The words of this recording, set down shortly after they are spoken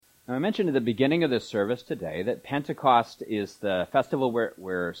Now, I mentioned at the beginning of this service today that Pentecost is the festival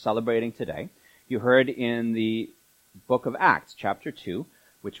we're celebrating today. You heard in the book of Acts, chapter 2,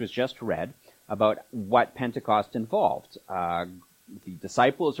 which was just read, about what Pentecost involved. The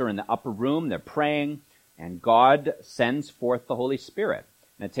disciples are in the upper room, they're praying, and God sends forth the Holy Spirit.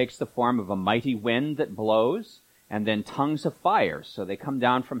 And it takes the form of a mighty wind that blows, and then tongues of fire. So they come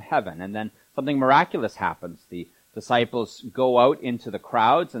down from heaven, and then something miraculous happens. The disciples go out into the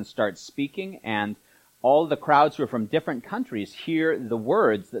crowds and start speaking, and all the crowds who are from different countries hear the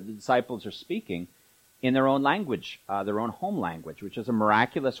words that the disciples are speaking in their own language, their own home language, which is a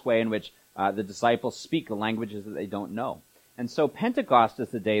miraculous way in which the disciples speak the languages that they don't know. And so Pentecost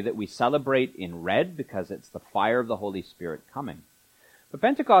is the day that we celebrate in red because it's the fire of the Holy Spirit coming. But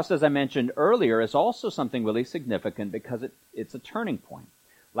Pentecost, as I mentioned earlier, is also something really significant because it's a turning point.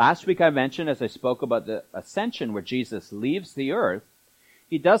 Last week I mentioned, as I spoke about the ascension where Jesus leaves the earth,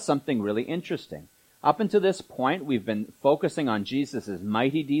 he does something really interesting. Up until this point, we've been focusing on Jesus'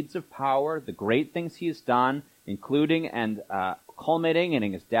 mighty deeds of power, the great things he's done, including and culminating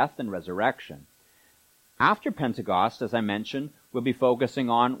in his death and resurrection. After Pentecost, as I mentioned, we'll be focusing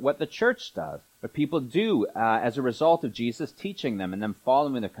on what the church does, what people do as a result of Jesus teaching them and them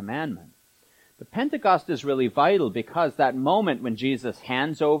following the commandments. But Pentecost is really vital because that moment when Jesus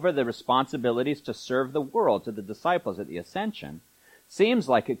hands over the responsibilities to serve the world to the disciples at the ascension seems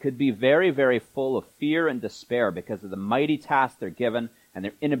like it could be very, very full of fear and despair because of the mighty task they're given and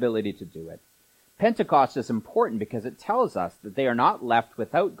their inability to do it. Pentecost is important because it tells us that they are not left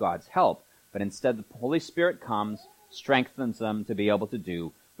without God's help, but instead the Holy Spirit comes, strengthens them to be able to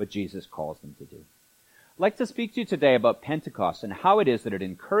do what Jesus calls them to do. I'd like to speak to you today about Pentecost and how it is that it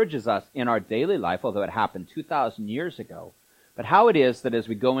encourages us in our daily life, although it happened 2,000 years ago, but how it is that as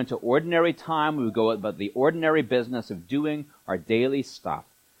we go into ordinary time, we go about the ordinary business of doing our daily stuff.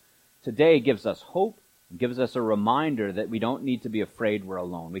 Today gives us hope, and gives us a reminder that we don't need to be afraid we're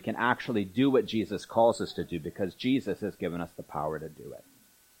alone. We can actually do what Jesus calls us to do because Jesus has given us the power to do it.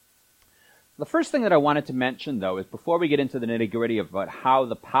 The first thing that I wanted to mention, though, is before we get into the nitty-gritty about how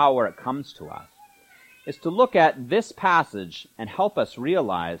the power comes to us, is to look at this passage and help us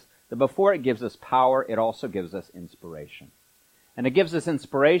realize that before it gives us power, it also gives us inspiration. And it gives us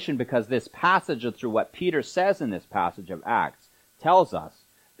inspiration because this passage, or through what Peter says in this passage of Acts, tells us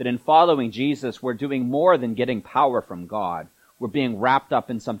that in following Jesus, we're doing more than getting power from God. We're being wrapped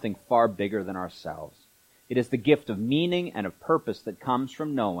up in something far bigger than ourselves. It is the gift of meaning and of purpose that comes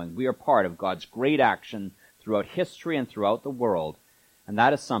from knowing we are part of God's great action throughout history and throughout the world, and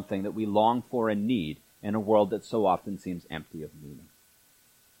that is something that we long for and need in a world that so often seems empty of meaning.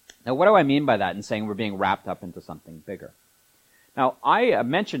 Now, what do I mean by that in saying we're being wrapped up into something bigger? Now, I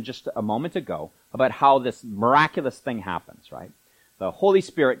mentioned just a moment ago about how this miraculous thing happens, right? The Holy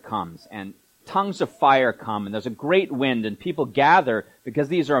Spirit comes, and tongues of fire come, and there's a great wind, and people gather because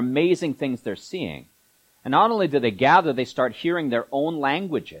these are amazing things they're seeing. And not only do they gather, they start hearing their own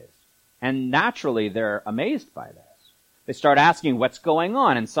languages. And naturally, they're amazed by this. They start asking what's going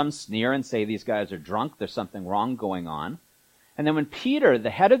on, and some sneer and say these guys are drunk, there's something wrong going on. And then when Peter, the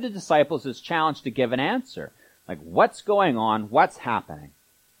head of the disciples, is challenged to give an answer, like, what's going on, what's happening?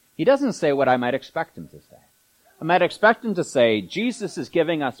 He doesn't say what I might expect him to say. I might expect him to say, Jesus is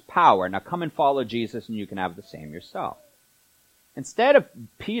giving us power, now come and follow Jesus and you can have the same yourself. Instead of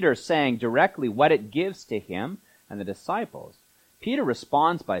Peter saying directly what it gives to him and the disciples, Peter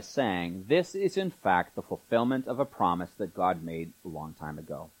responds by saying, this is in fact the fulfillment of a promise that God made a long time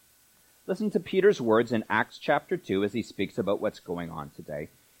ago. Listen to Peter's words in Acts chapter 2 as he speaks about what's going on today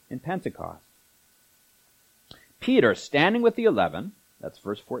in Pentecost. Peter, standing with the 11, that's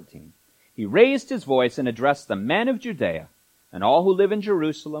verse 14, he raised his voice and addressed the men of Judea and all who live in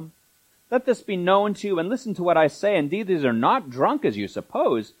Jerusalem. Let this be known to you, and listen to what I say. Indeed, these are not drunk as you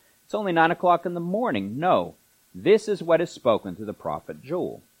suppose. It's only 9 o'clock in the morning. No, this is what is spoken through the prophet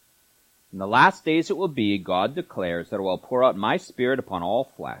Joel. In the last days it will be, God declares, that I will pour out my Spirit upon all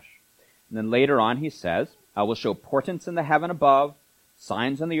flesh. And then later on he says, I will show portents in the heaven above,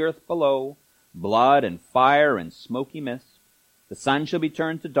 signs on the earth below, blood and fire and smoky mist. The sun shall be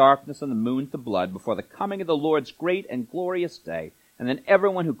turned to darkness and the moon to blood before the coming of the Lord's great and glorious day. And then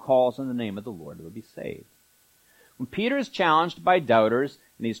everyone who calls on the name of the Lord will be saved. When Peter is challenged by doubters,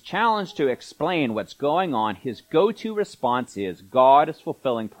 and he's challenged to explain what's going on, his go-to response is, God is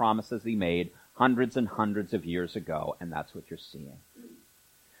fulfilling promises he made hundreds and hundreds of years ago, and that's what you're seeing.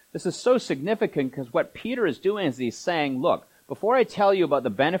 This is so significant because what Peter is doing is he's saying, look, before I tell you about the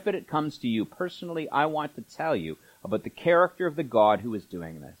benefit it comes to you personally, I want to tell you about the character of the God who is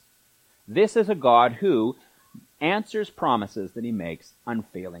doing this. This is a God who answers promises that he makes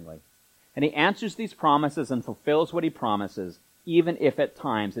unfailingly. And he answers these promises and fulfills what he promises, even if at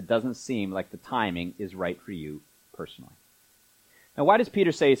times it doesn't seem like the timing is right for you personally. Now, why does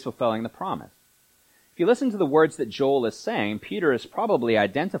Peter say he's fulfilling the promise? If you listen to the words that Joel is saying, Peter is probably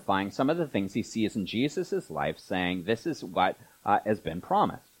identifying some of the things he sees in Jesus' life, saying this is what has been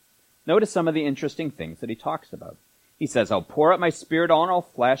promised. Notice some of the interesting things that he talks about. He says, I'll pour out my Spirit on all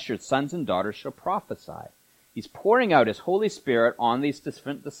flesh, your sons and daughters shall prophesy. He's pouring out his Holy Spirit on these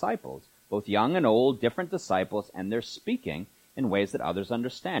different disciples, both young and old, different disciples, and they're speaking in ways that others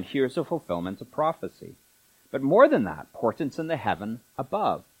understand. Here's a fulfillment of prophecy. But more than that, portents in the heaven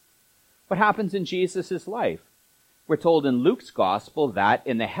above. What happens in Jesus' life? We're told in Luke's gospel that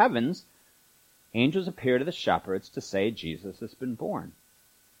in the heavens, angels appear to the shepherds to say Jesus has been born.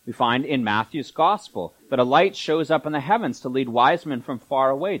 We find in Matthew's gospel that a light shows up in the heavens to lead wise men from far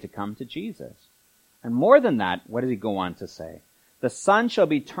away to come to Jesus. And more than that, what does he go on to say? The sun shall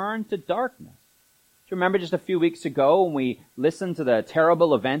be turned to darkness. Do you remember just a few weeks ago when we listened to the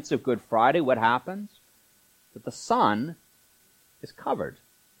terrible events of Good Friday, what happens? That the sun is covered.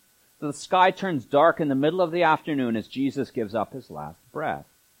 The sky turns dark in the middle of the afternoon as Jesus gives up his last breath.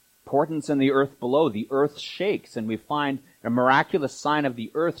 Portents in the earth below, the earth shakes, and we find a miraculous sign of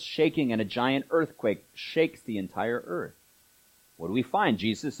the earth shaking, and a giant earthquake shakes the entire earth. What do we find?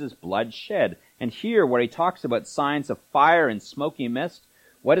 Jesus' blood shed. And here, where he talks about signs of fire and smoky mist,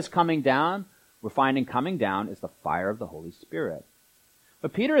 what is coming down? We're finding coming down is the fire of the Holy Spirit.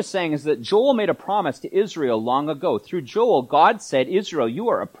 What Peter is saying is that Joel made a promise to Israel long ago. Through Joel, God said, Israel, you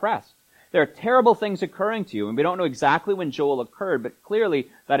are oppressed. There are terrible things occurring to you, and we don't know exactly when Joel occurred, but clearly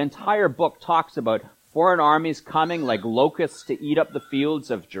that entire book talks about foreign armies coming like locusts to eat up the fields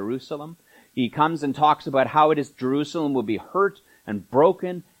of Jerusalem. He comes and talks about how it is Jerusalem will be hurt and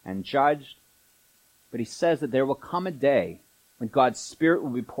broken and judged. But he says that there will come a day when God's Spirit will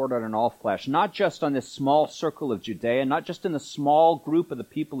be poured out on all flesh, not just on this small circle of Judea, not just in the small group of the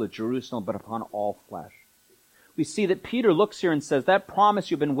people of Jerusalem, but upon all flesh. We see that Peter looks here and says, that promise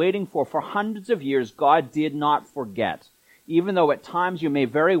you've been waiting for hundreds of years, God did not forget. Even though at times you may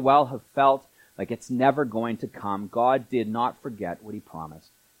very well have felt like it's never going to come, God did not forget what he promised.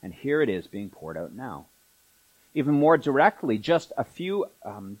 And here it is being poured out now. Even more directly, just a few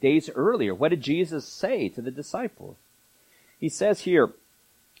days earlier, what did Jesus say to the disciples? He says here,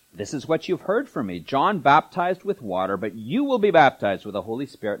 this is what you've heard from me. John baptized with water, but you will be baptized with the Holy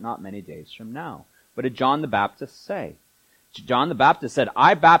Spirit not many days from now. What did John the Baptist say? John the Baptist said,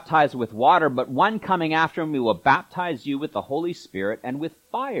 I baptize with water, but one coming after me will baptize you with the Holy Spirit and with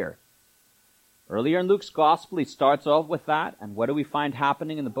fire. Earlier in Luke's gospel, he starts off with that, and what do we find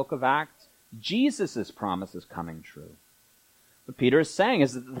happening in the book of Acts? Jesus' promise is coming true. What Peter is saying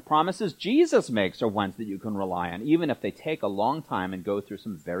is that the promises Jesus makes are ones that you can rely on, even if they take a long time and go through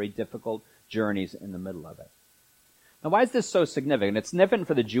some very difficult journeys in the middle of it. Now, why is this so significant? It's significant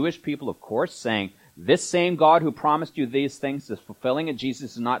for the Jewish people, of course, saying, this same God who promised you these things is fulfilling it.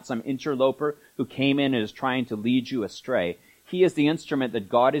 Jesus is not some interloper who came in and is trying to lead you astray. He is the instrument that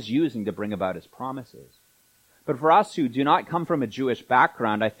God is using to bring about his promises. But for us who do not come from a Jewish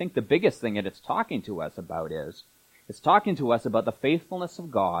background, I think the biggest thing that it's talking to us about is, it's talking to us about the faithfulness of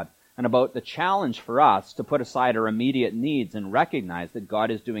God and about the challenge for us to put aside our immediate needs and recognize that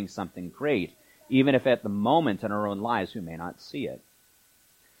God is doing something great, even if at the moment in our own lives we may not see it.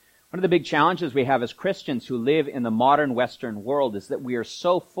 One of the big challenges we have as Christians who live in the modern Western world is that we are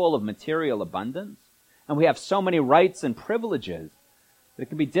so full of material abundance, and we have so many rights and privileges that it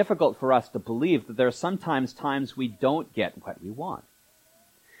can be difficult for us to believe that there are sometimes times we don't get what we want.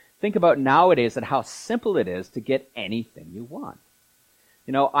 Think about nowadays and how simple it is to get anything you want.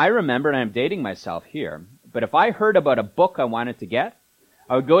 You know, I remember, and I'm dating myself here, but if I heard about a book I wanted to get,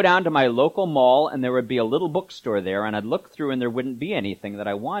 I would go down to my local mall and there would be a little bookstore there, and I'd look through and there wouldn't be anything that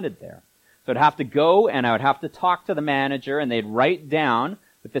I wanted there. So I'd have to go and I would have to talk to the manager, and they'd write down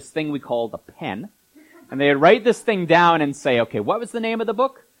with this thing we called a pen. And they'd write this thing down and say, okay, what was the name of the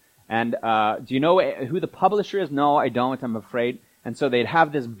book? And do you know who the publisher is? No, I don't, I'm afraid. And so they'd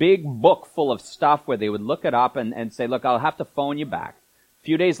have this big book full of stuff where they would look it up and say, look, I'll have to phone you back. A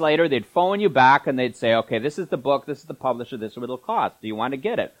few days later, they'd phone you back and they'd say, okay, this is the book, this is the publisher, this is what it'll cost. Do you want to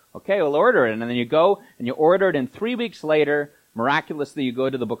get it? Okay, we'll order it. And then you go and you order it, and 3 weeks later, miraculously, you go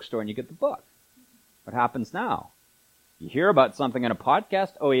to the bookstore and you get the book. What happens now? You hear about something in a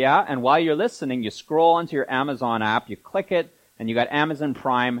podcast, oh yeah, and while you're listening, you scroll onto your Amazon app, you click it, and you got Amazon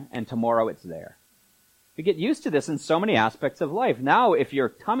Prime, and tomorrow it's there. We get used to this in so many aspects of life. Now, if your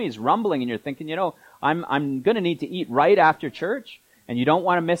tummy's rumbling and you're thinking, you know, I'm going to need to eat right after church, and you don't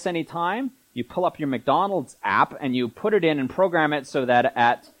want to miss any time, You pull up your McDonald's app and you put it in and program it so that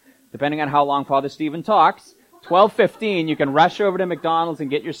at, depending on how long Father Stephen talks, 12:15, you can rush over to McDonald's and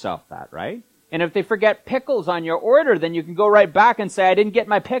get yourself that, right? And if they forget pickles on your order, then you can go right back and say, I didn't get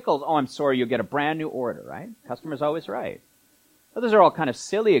my pickles. Oh, I'm sorry, you'll get a brand new order, right? Customer's always right. Well, those are all kind of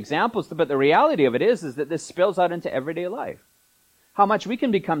silly examples, but the reality of it is that this spills out into everyday life. How much we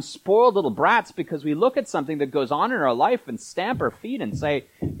can become spoiled little brats because we look at something that goes on in our life and stamp our feet and say,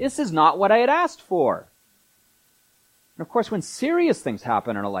 this is not what I had asked for. And of course, when serious things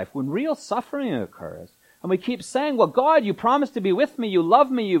happen in our life, when real suffering occurs, and we keep saying, well, God, you promised to be with me, you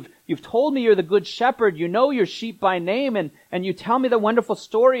love me, you've told me you're the good shepherd, you know your sheep by name, and you tell me the wonderful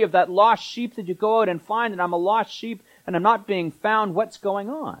story of that lost sheep that you go out and find, and I'm a lost sheep, and I'm not being found, what's going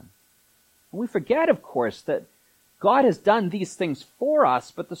on? And we forget, of course, that God has done these things for us,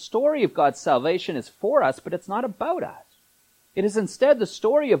 but the story of God's salvation is for us, but it's not about us. It is instead the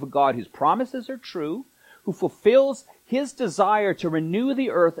story of a God whose promises are true, who fulfills his desire to renew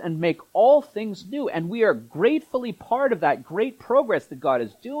the earth and make all things new. And we are gratefully part of that great progress that God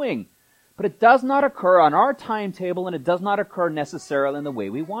is doing. But it does not occur on our timetable, and it does not occur necessarily in the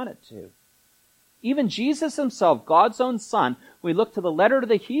way we want it to. Even Jesus himself, God's own Son, we look to the letter to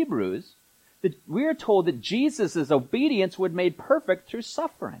the Hebrews, that we are told that Jesus' obedience was made perfect through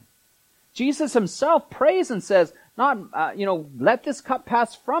suffering. Jesus himself prays and says, let this cup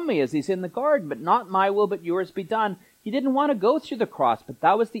pass from me as he's in the garden, but not my will, but yours be done. He didn't want to go through the cross, but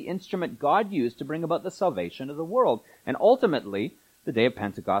that was the instrument God used to bring about the salvation of the world. And ultimately, the day of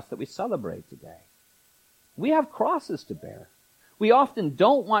Pentecost that we celebrate today. We have crosses to bear. We often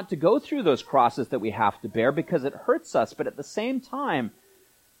don't want to go through those crosses that we have to bear because it hurts us, but at the same time,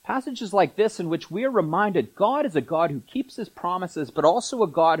 passages like this in which we are reminded God is a God who keeps his promises, but also a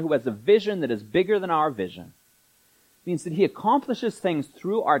God who has a vision that is bigger than our vision. It means that he accomplishes things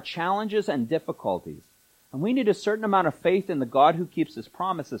through our challenges and difficulties. And we need a certain amount of faith in the God who keeps his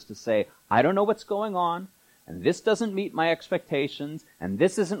promises to say, I don't know what's going on, and this doesn't meet my expectations, and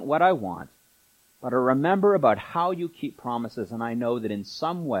this isn't what I want. But I remember about how you keep promises, and I know that in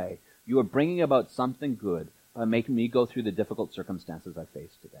some way you are bringing about something good by making me go through the difficult circumstances I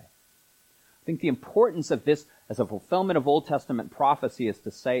face today. I think the importance of this as a fulfillment of Old Testament prophecy is to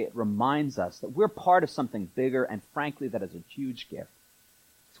say it reminds us that we're part of something bigger, and frankly, that is a huge gift.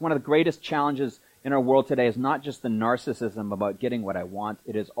 It's one of the greatest challenges in our world today is not just the narcissism about getting what I want,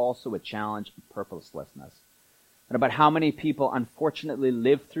 it is also a challenge of purposelessness. And about how many people unfortunately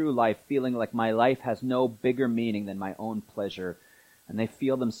live through life feeling like my life has no bigger meaning than my own pleasure, and they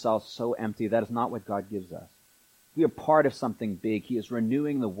feel themselves so empty. That is not what God gives us. We are part of something big. He is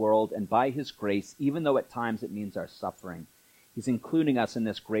renewing the world, and by his grace, even though at times it means our suffering, he's including us in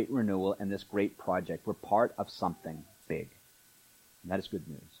this great renewal and this great project. We're part of something big. And that is good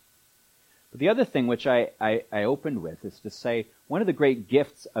news. But the other thing which I opened with is to say one of the great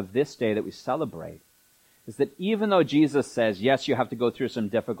gifts of this day that we celebrate is that even though Jesus says, yes, you have to go through some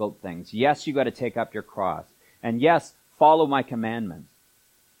difficult things, yes, you got to take up your cross, and yes, follow my commandments,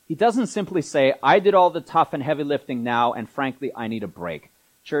 he doesn't simply say, I did all the tough and heavy lifting now, and frankly, I need a break.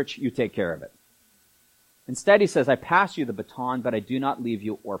 Church, you take care of it. Instead, he says, I pass you the baton, but I do not leave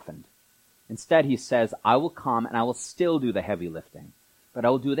you orphaned. Instead, he says, I will come and I will still do the heavy lifting, but I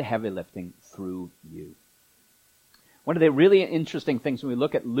will do the heavy lifting through you. One of the really interesting things when we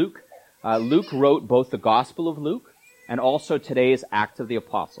look at Luke, Luke wrote both the Gospel of Luke and also today's Acts of the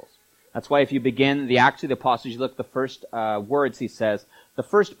Apostles. That's why if you begin the Acts of the Apostles, you look at the first words he says, the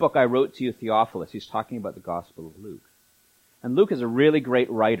first book I wrote to you, Theophilus. He's talking about the Gospel of Luke. And Luke is a really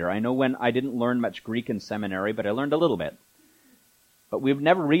great writer. I know when I didn't learn much Greek in seminary, but I learned a little bit. But we would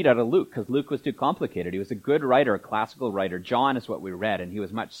never read out of Luke because Luke was too complicated. He was a good writer, a classical writer. John is what we read, and he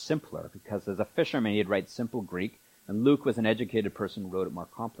was much simpler because as a fisherman he'd write simple Greek, and Luke was an educated person who wrote it more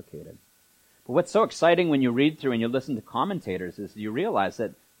complicated. But what's so exciting when you read through and you listen to commentators is you realize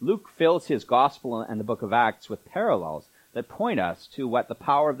that Luke fills his Gospel and the book of Acts with parallels that point us to what the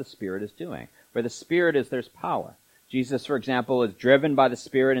power of the Spirit is doing. Where the Spirit is, there's power. Jesus, for example, is driven by the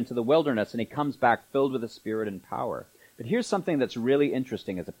Spirit into the wilderness, and he comes back filled with the Spirit and power. But here's something that's really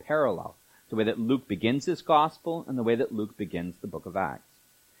interesting as a parallel to the way that Luke begins his Gospel and the way that Luke begins the book of Acts.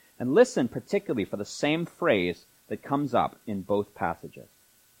 And listen particularly for the same phrase that comes up in both passages.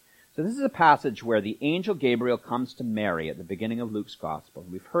 So this is a passage where the angel Gabriel comes to Mary at the beginning of Luke's Gospel.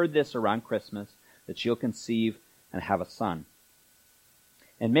 We've heard this around Christmas, that she'll conceive and have a son.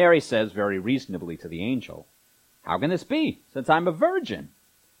 And Mary says very reasonably to the angel, how can this be, since I'm a virgin?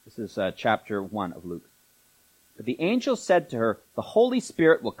 This is chapter 1 of Luke. But the angel said to her, the Holy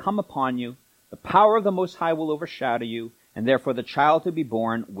Spirit will come upon you, the power of the Most High will overshadow you, and therefore the child to be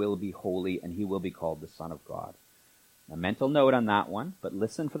born will be holy, and he will be called the Son of God. A mental note on that one, but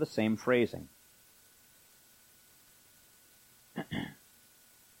listen for the same phrasing.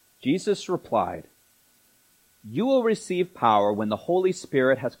 Jesus replied, "You will receive power when the Holy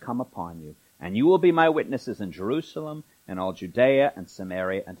Spirit has come upon you, and you will be my witnesses in Jerusalem and all Judea and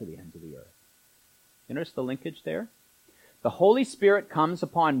Samaria and to the ends of the earth." You notice the linkage there? The Holy Spirit comes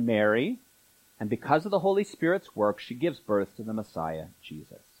upon Mary, and because of the Holy Spirit's work, she gives birth to the Messiah,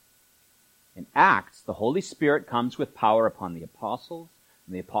 Jesus. In Acts, the Holy Spirit comes with power upon the apostles,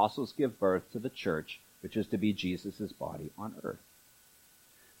 and the apostles give birth to the church, which is to be Jesus' body on earth.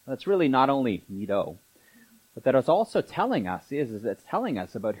 That's really not only neato, but that it's also telling us is it's telling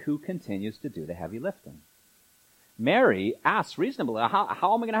us about who continues to do the heavy lifting. Mary asks reasonably, how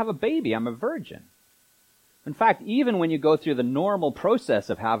am I going to have a baby? I'm a virgin. In fact, even when you go through the normal process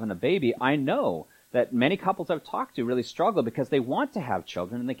of having a baby, I know that many couples I've talked to really struggle because they want to have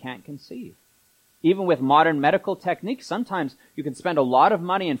children and they can't conceive. Even with modern medical techniques, sometimes you can spend a lot of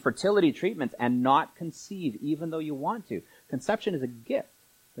money in fertility treatments and not conceive, even though you want to. Conception is a gift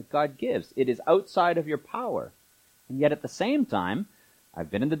that God gives. It is outside of your power. And yet at the same time, I've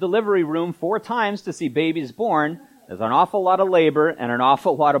been in the delivery room 4 times to see babies born. There's an awful lot of labor and an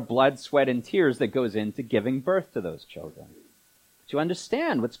awful lot of blood, sweat, and tears that goes into giving birth to those children. But you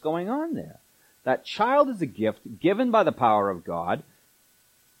understand what's going on there. That child is a gift given by the power of God,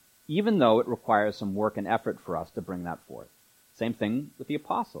 even though it requires some work and effort for us to bring that forth. Same thing with the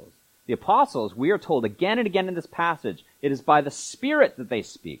apostles. The apostles, we are told again and again in this passage, it is by the Spirit that they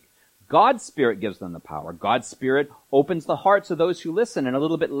speak. God's Spirit gives them the power. God's Spirit opens the hearts of those who listen. And a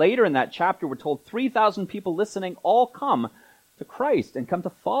little bit later in that chapter, we're told 3,000 people listening all come to Christ and come to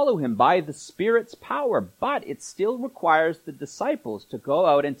follow him by the Spirit's power. But it still requires the disciples to go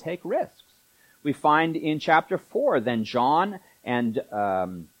out and take risks. We find in chapter 4, then John and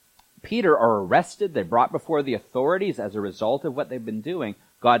Peter are arrested. They're brought before the authorities as a result of what they've been doing.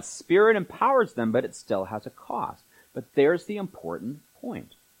 God's Spirit empowers them, but it still has a cost. But there's the important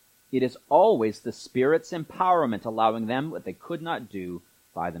point. It is always the Spirit's empowerment allowing them what they could not do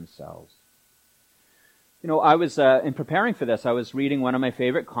by themselves. You know, I was, in preparing for this, I was reading one of my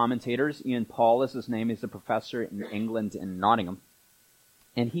favorite commentators. Ian Paul is his name. He's a professor in England, in Nottingham.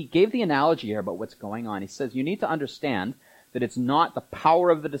 And he gave the analogy here about what's going on. He says, you need to understand that it's not the power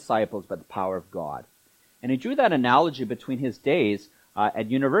of the disciples, but the power of God. And he drew that analogy between his days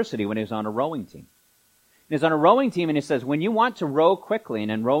at university when he was on a rowing team. He was on a rowing team, and he says, when you want to row quickly and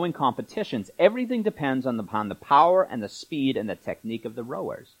in rowing competitions, everything depends upon the power and the speed and the technique of the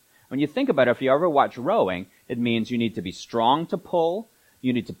rowers. When you think about it, if you ever watch rowing, it means you need to be strong to pull,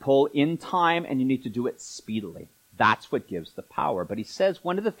 you need to pull in time, and you need to do it speedily. That's what gives the power. But he says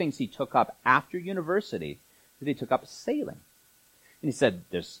one of the things he took up after university is he took up sailing. And he said,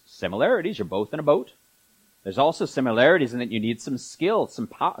 there's similarities. You're both in a boat. There's also similarities in that you need some skill,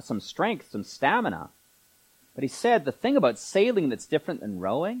 some strength, some stamina. But he said the thing about sailing that's different than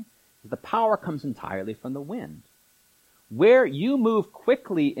rowing is the power comes entirely from the wind. Where you move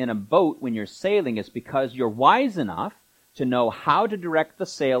quickly in a boat when you're sailing is because you're wise enough to know how to direct the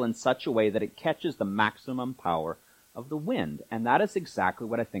sail in such a way that it catches the maximum power of the wind. And that is exactly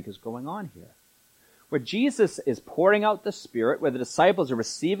what I think is going on here. Where Jesus is pouring out the Spirit, where the disciples are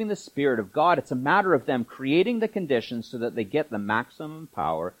receiving the Spirit of God, it's a matter of them creating the conditions so that they get the maximum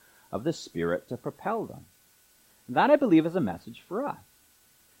power of the Spirit to propel them. And that, I believe, is a message for us.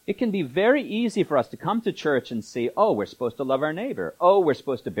 It can be very easy for us to come to church and say, oh, we're supposed to love our neighbor. Oh, we're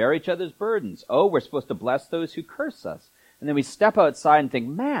supposed to bear each other's burdens. Oh, we're supposed to bless those who curse us. And then we step outside and think,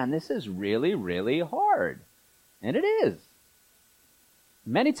 man, this is really, really hard. And it is.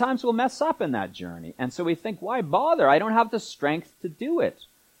 Many times we'll mess up in that journey. And so we think, why bother? I don't have the strength to do it.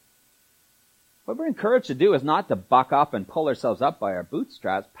 What we're encouraged to do is not to buck up and pull ourselves up by our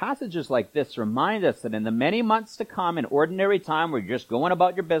bootstraps. Passages like this remind us that in the many months to come, in ordinary time, where you're just going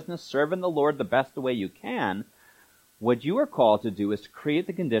about your business, serving the Lord the best way you can, what you are called to do is to create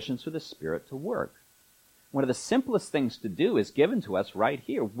the conditions for the Spirit to work. One of the simplest things to do is given to us right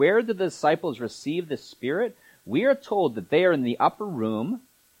here. Where did the disciples receive the Spirit? We are told that they are in the upper room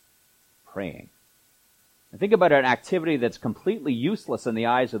praying. And think about an activity that's completely useless in the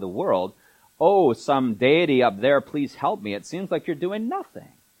eyes of the world. Oh, some deity up there, please help me. It seems like you're doing nothing.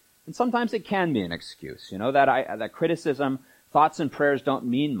 And sometimes it can be an excuse, you know, that criticism, thoughts and prayers don't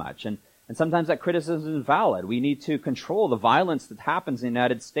mean much. And sometimes that criticism is valid. We need to control the violence that happens in the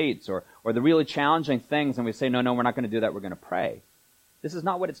United States or the really challenging things, and we say, no, we're not going to do that, we're going to pray. This is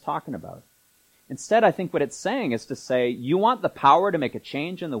not what it's talking about. Instead, I think what it's saying is to say, you want the power to make a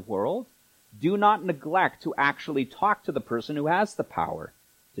change in the world? Do not neglect to actually talk to the person who has the power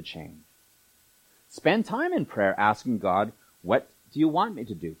to change. Spend time in prayer asking God, what do you want me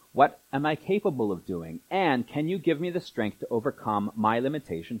to do? What am I capable of doing? And can you give me the strength to overcome my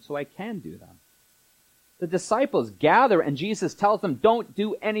limitations so I can do them? The disciples gather and Jesus tells them, don't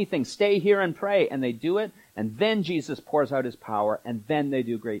do anything. Stay here and pray. And they do it. And then Jesus pours out his power and then they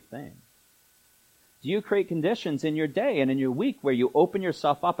do great things. Do you create conditions in your day and in your week where you open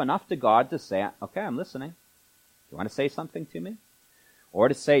yourself up enough to God to say, okay, I'm listening. Do you want to say something to me? Or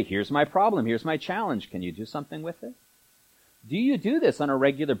to say, here's my problem, here's my challenge. Can you do something with it? Do you do this on a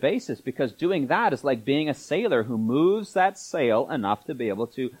regular basis? Because doing that is like being a sailor who moves that sail enough to be able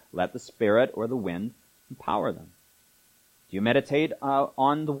to let the Spirit or the wind empower them. Do you meditate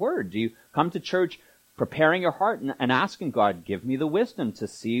on the Word? Do you come to church preparing your heart and asking God, give me the wisdom to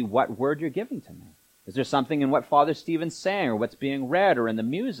see what word you're giving to me? Is there something in what Father Stephen's saying or what's being read or in the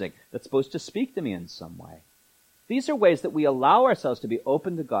music that's supposed to speak to me in some way? These are ways that we allow ourselves to be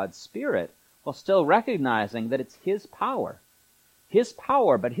open to God's Spirit while still recognizing that it's His power. His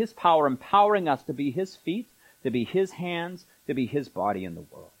power, but His power empowering us to be His feet, to be His hands, to be His body in the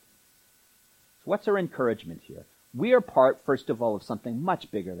world. So what's our encouragement here? We are part, first of all, of something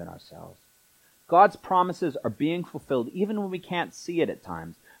much bigger than ourselves. God's promises are being fulfilled even when we can't see it at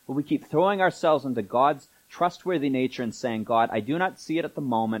times, but we keep throwing ourselves into God's trustworthy nature and saying, God, I do not see it at the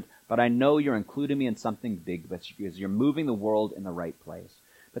moment, but I know you're including me in something big because you're moving the world in the right place.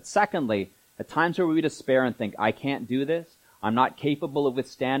 But secondly, at times where we despair and think, I can't do this, I'm not capable of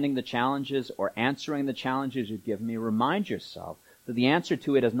withstanding the challenges or answering the challenges you've given me, remind yourself that the answer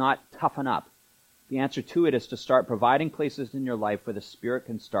to it is not toughen up. The answer to it is to start providing places in your life where the Spirit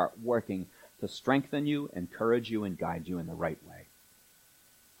can start working to strengthen you, encourage you, and guide you in the right way.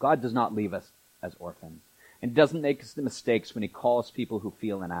 God does not leave us as orphans, and doesn't make mistakes when He calls people who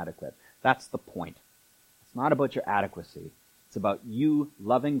feel inadequate. That's the point. It's not about your adequacy. It's about you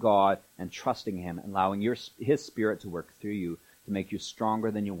loving God and trusting Him and allowing His Spirit to work through you to make you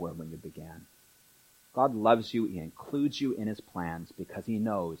stronger than you were when you began. God loves you. He includes you in His plans because He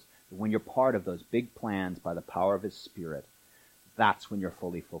knows that when you're part of those big plans by the power of His Spirit, that's when you're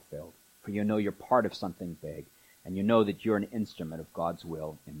fully fulfilled. For you know you're part of something big, and you know that you're an instrument of God's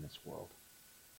will in this world.